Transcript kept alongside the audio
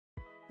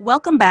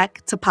Welcome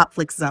back to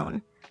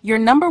Popflixzone, your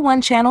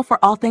 #1 channel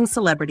for all things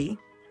celebrity.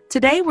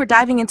 Today, we're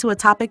diving into a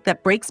topic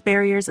that breaks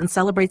barriers and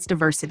celebrates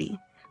diversity: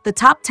 the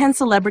top 10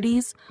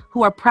 celebrities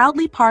who are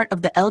proudly part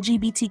of the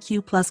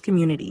LGBTQ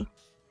community.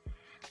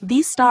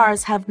 These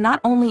stars have not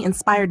only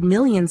inspired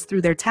millions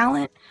through their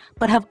talent,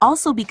 but have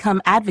also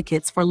become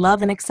advocates for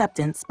love and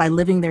acceptance by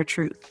living their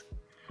truth.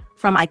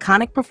 From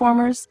iconic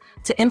performers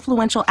to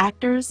influential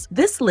actors,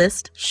 this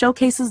list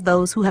showcases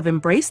those who have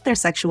embraced their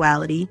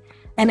sexuality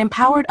and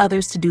empowered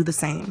others to do the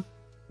same.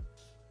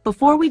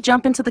 Before we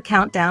jump into the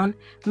countdown,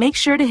 make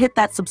sure to hit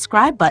that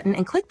subscribe button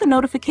and click the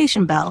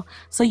notification bell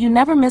so you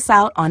never miss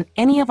out on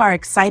any of our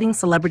exciting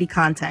celebrity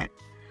content.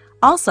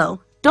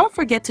 Also, don't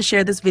forget to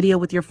share this video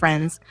with your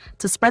friends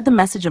to spread the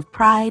message of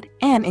pride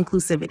and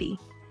inclusivity.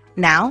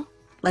 Now,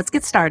 let's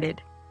get started.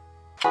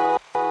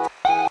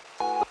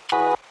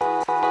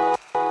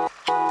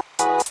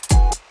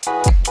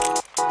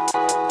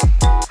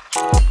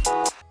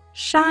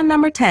 Shot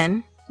number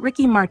 10,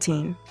 Ricky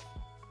Martin.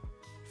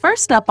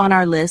 First up on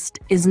our list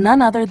is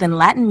none other than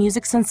Latin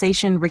music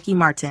sensation Ricky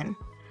Martin.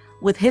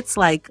 With hits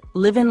like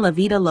Livin' La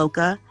Vida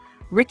Loca,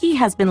 Ricky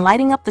has been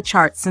lighting up the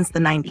charts since the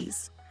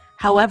 90s.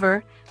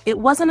 However, it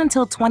wasn't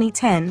until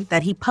 2010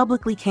 that he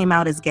publicly came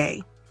out as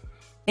gay.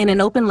 In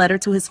an open letter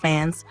to his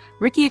fans,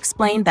 Ricky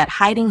explained that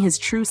hiding his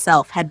true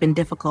self had been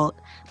difficult,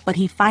 but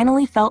he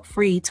finally felt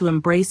free to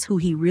embrace who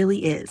he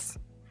really is.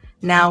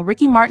 Now,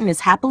 Ricky Martin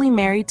is happily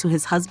married to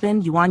his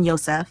husband, Juan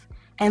Joseph,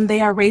 and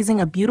they are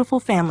raising a beautiful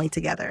family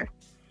together.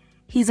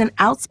 He's an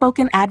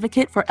outspoken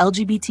advocate for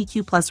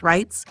LGBTQ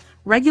rights,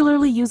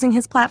 regularly using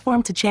his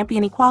platform to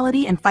champion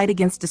equality and fight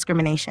against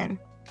discrimination.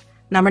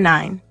 Number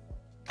 9,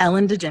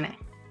 Ellen DeGeneres.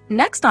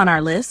 Next on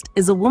our list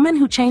is a woman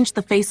who changed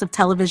the face of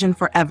television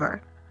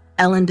forever,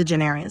 Ellen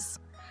DeGeneres.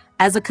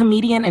 As a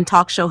comedian and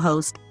talk show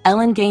host,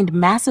 Ellen gained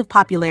massive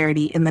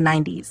popularity in the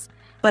 90s,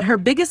 but her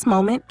biggest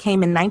moment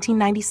came in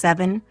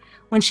 1997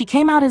 when she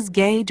came out as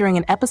gay during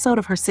an episode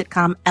of her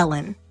sitcom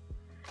Ellen.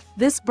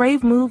 This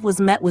brave move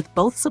was met with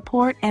both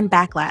support and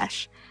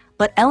backlash,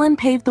 but Ellen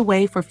paved the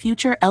way for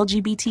future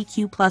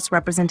LGBTQ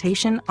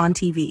representation on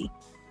TV.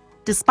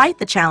 Despite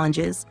the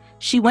challenges,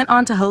 she went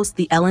on to host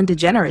The Ellen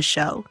DeGeneres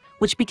Show,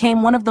 which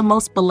became one of the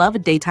most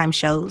beloved daytime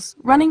shows,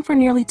 running for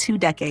nearly 2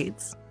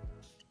 decades.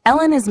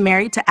 Ellen is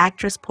married to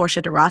actress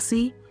Portia de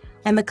Rossi,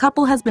 and the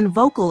couple has been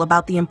vocal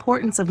about the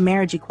importance of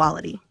marriage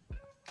equality.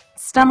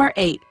 Number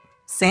 8,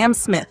 Sam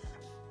Smith.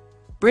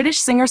 British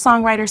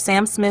singer-songwriter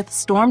Sam Smith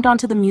stormed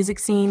onto the music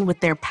scene with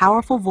their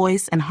powerful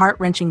voice and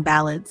heart-wrenching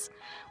ballads,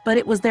 but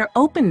it was their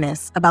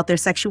openness about their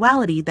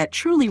sexuality that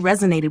truly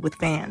resonated with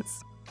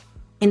fans.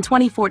 In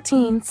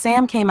 2014,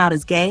 Sam came out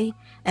as gay,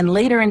 and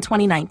later in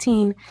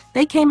 2019,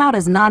 they came out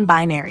as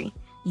non-binary,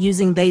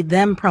 using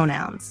they/them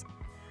pronouns.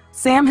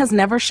 Sam has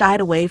never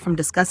shied away from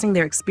discussing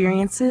their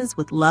experiences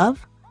with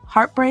love,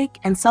 heartbreak,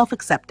 and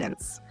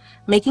self-acceptance,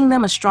 making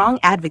them a strong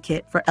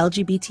advocate for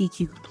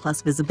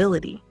LGBTQ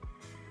visibility.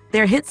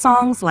 Their hit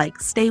songs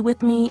like Stay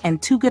With Me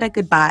and Too Good at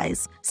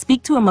Goodbyes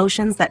speak to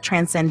emotions that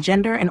transcend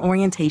gender and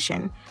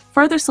orientation,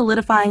 further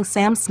solidifying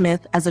Sam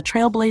Smith as a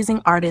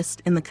trailblazing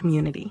artist in the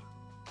community.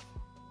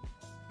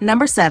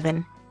 Number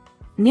 7.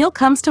 Neil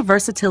comes to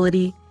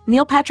versatility.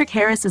 Neil Patrick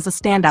Harris is a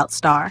standout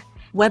star.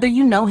 Whether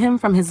you know him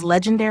from his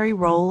legendary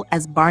role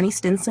as Barney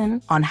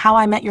Stinson on How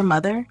I Met Your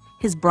Mother,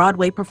 his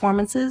Broadway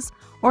performances,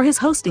 or his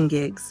hosting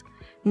gigs,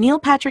 Neil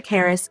Patrick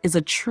Harris is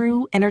a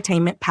true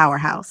entertainment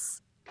powerhouse.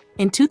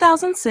 In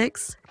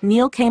 2006,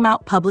 Neil came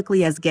out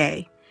publicly as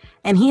gay,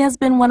 and he has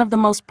been one of the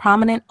most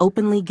prominent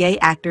openly gay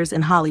actors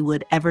in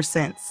Hollywood ever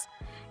since.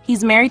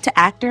 He's married to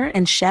actor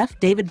and chef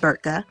David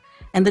Burtka,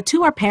 and the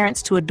two are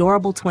parents to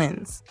adorable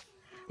twins.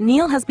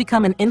 Neil has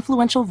become an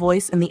influential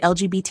voice in the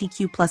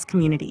LGBTQ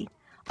community,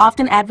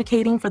 often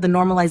advocating for the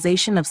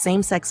normalization of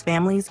same-sex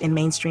families in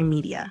mainstream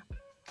media.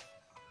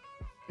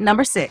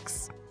 Number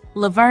 6.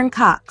 Laverne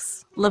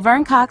Cox.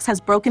 Laverne Cox has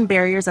broken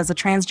barriers as a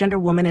transgender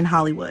woman in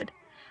Hollywood.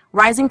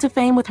 Rising to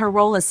fame with her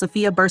role as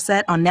Sophia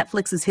Bursette on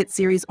Netflix's hit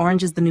series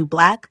Orange is the New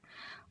Black,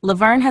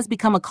 Laverne has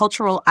become a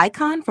cultural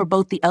icon for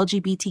both the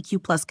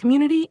LGBTQ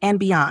community and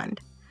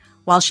beyond.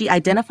 While she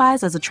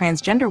identifies as a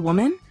transgender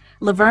woman,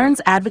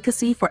 Laverne's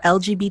advocacy for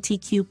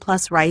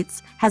LGBTQ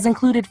rights has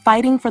included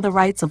fighting for the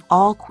rights of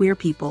all queer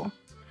people.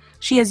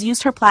 She has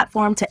used her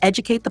platform to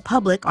educate the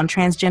public on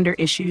transgender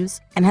issues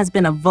and has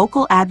been a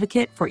vocal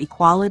advocate for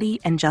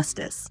equality and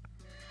justice.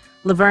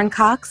 Laverne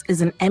Cox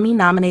is an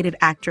Emmy-nominated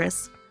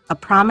actress, a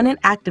prominent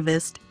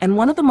activist, and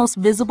one of the most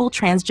visible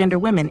transgender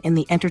women in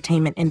the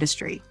entertainment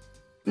industry.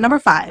 Number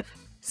 5.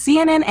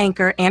 CNN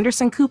anchor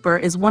Anderson Cooper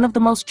is one of the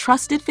most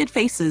trusted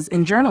faces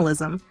in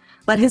journalism,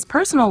 but his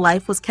personal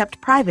life was kept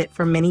private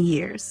for many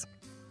years.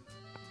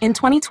 In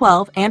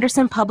 2012,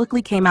 Anderson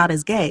publicly came out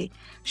as gay,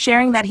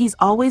 sharing that he's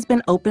always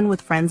been open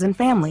with friends and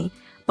family,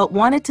 but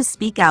wanted to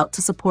speak out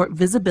to support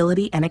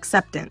visibility and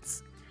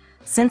acceptance.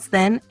 Since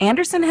then,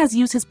 Anderson has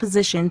used his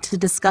position to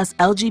discuss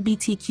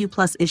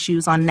LGBTQ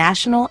issues on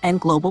national and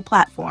global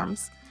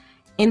platforms.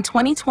 In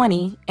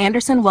 2020,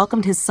 Anderson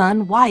welcomed his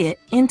son, Wyatt,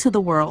 into the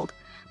world,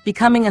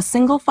 becoming a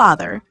single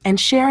father and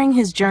sharing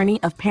his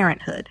journey of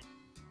parenthood.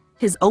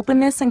 His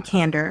openness and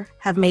candor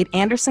have made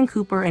Anderson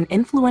Cooper an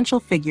influential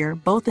figure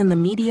both in the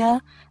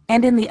media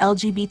and in the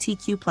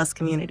LGBTQ+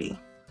 community.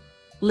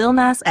 Lil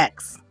Nas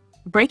X.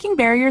 Breaking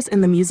barriers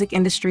in the music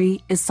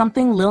industry is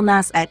something Lil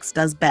Nas X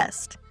does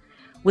best.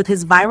 With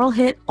his viral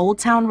hit Old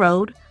Town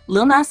Road,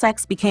 Lil Nas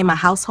X became a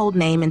household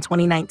name in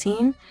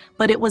 2019,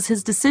 but it was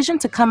his decision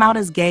to come out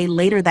as gay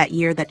later that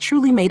year that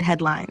truly made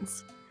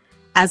headlines.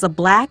 As a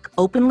Black,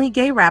 openly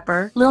gay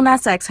rapper, Lil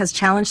Nas X has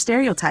challenged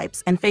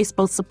stereotypes and faced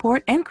both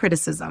support and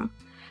criticism.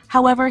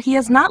 However, he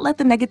has not let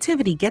the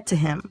negativity get to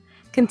him,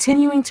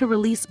 continuing to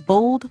release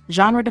bold,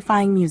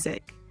 genre-defying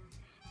music.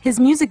 His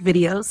music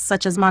videos,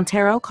 such as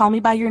Montero, Call Me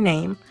By Your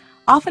Name,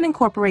 often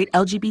incorporate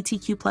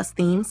LGBTQ+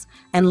 themes,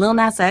 and Lil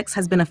Nas X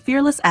has been a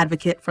fearless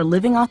advocate for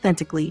living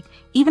authentically,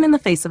 even in the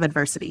face of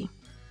adversity.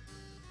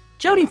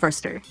 Jodie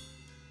Foster.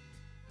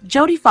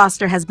 Jodie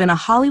Foster has been a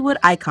Hollywood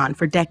icon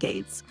for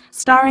decades,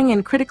 starring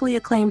in critically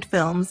acclaimed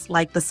films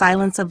like The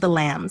Silence of the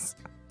Lambs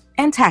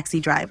and Taxi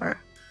Driver.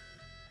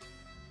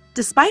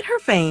 Despite her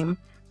fame,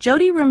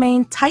 Jodie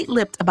remained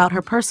tight-lipped about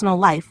her personal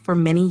life for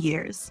many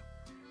years.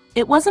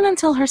 It wasn't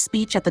until her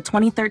speech at the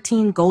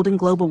 2013 Golden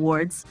Globe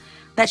Awards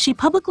that she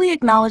publicly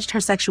acknowledged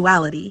her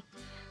sexuality,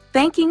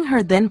 thanking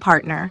her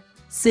then-partner,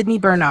 Sydney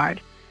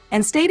Bernard,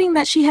 and stating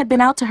that she had been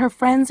out to her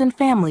friends and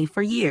family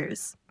for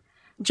years.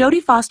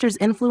 Jodie Foster's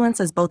influence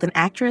as both an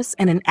actress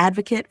and an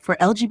advocate for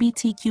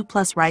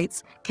LGBTQ+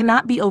 rights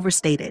cannot be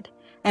overstated,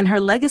 and her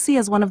legacy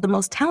as one of the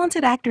most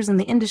talented actors in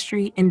the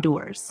industry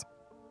endures.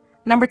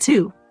 Number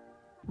 2.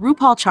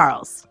 RuPaul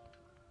Charles.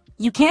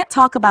 You can't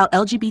talk about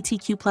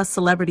LGBTQ+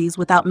 celebrities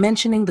without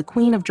mentioning the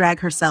queen of drag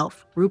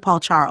herself,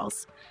 RuPaul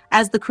Charles.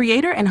 As the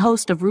creator and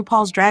host of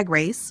RuPaul's Drag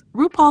Race,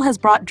 RuPaul has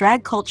brought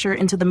drag culture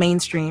into the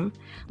mainstream,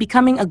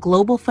 becoming a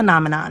global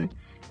phenomenon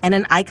and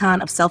an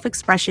icon of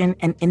self-expression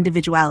and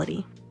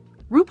individuality.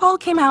 RuPaul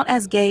came out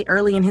as gay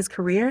early in his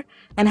career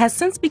and has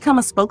since become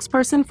a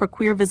spokesperson for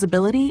queer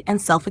visibility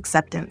and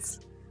self-acceptance.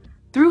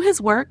 Through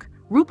his work,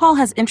 RuPaul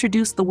has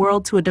introduced the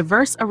world to a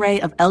diverse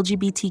array of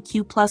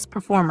LGBTQ+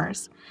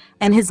 performers,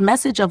 and his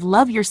message of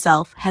love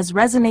yourself has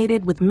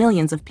resonated with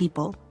millions of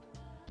people.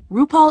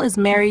 RuPaul is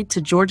married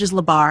to Georges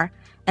LeBar,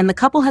 and the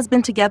couple has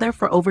been together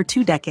for over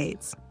 2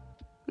 decades.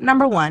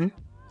 Number 1.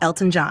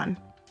 Elton John.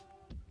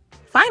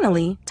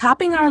 Finally,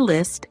 topping our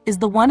list is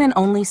the one and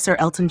only Sir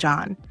Elton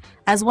John.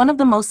 As one of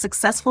the most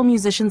successful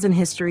musicians in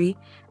history,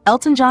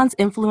 Elton John's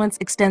influence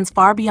extends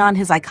far beyond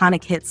his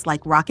iconic hits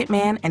like Rocket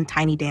Man and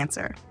Tiny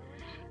Dancer.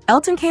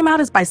 Elton came out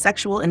as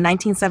bisexual in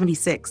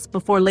 1976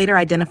 before later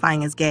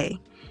identifying as gay.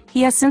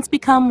 He has since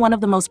become one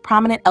of the most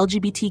prominent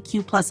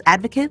LGBTQ+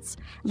 advocates,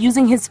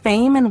 using his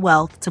fame and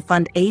wealth to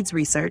fund AIDS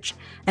research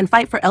and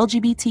fight for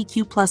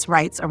LGBTQ+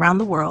 rights around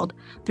the world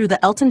through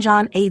the Elton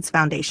John AIDS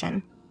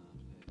Foundation.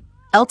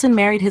 Elton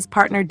married his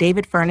partner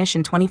David Furnish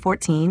in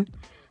 2014,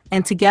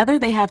 and together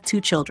they have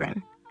 2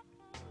 children.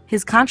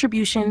 His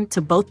contribution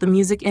to both the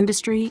music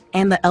industry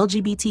and the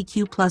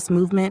LGBTQ+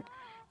 movement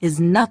is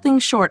nothing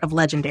short of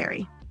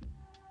legendary.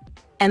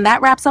 And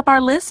that wraps up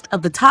our list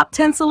of the top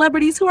 10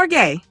 celebrities who are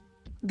gay.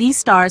 These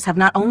stars have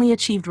not only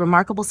achieved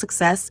remarkable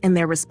success in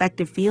their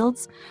respective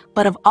fields,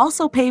 but have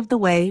also paved the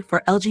way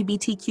for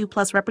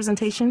LGBTQ+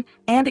 representation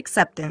and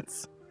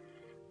acceptance.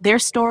 Their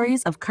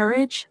stories of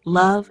courage,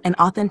 love, and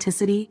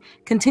authenticity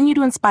continue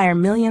to inspire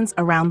millions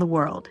around the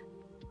world.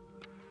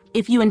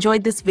 If you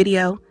enjoyed this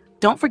video,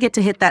 don't forget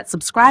to hit that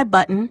subscribe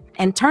button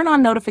and turn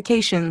on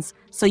notifications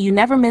so you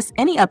never miss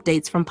any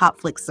updates from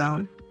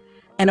Popflixzone.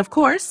 And of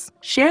course,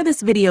 share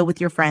this video with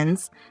your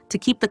friends to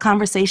keep the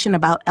conversation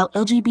about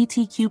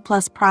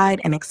LGBTQ+ pride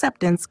and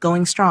acceptance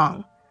going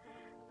strong.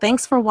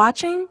 Thanks for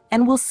watching,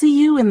 and we'll see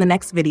you in the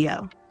next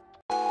video.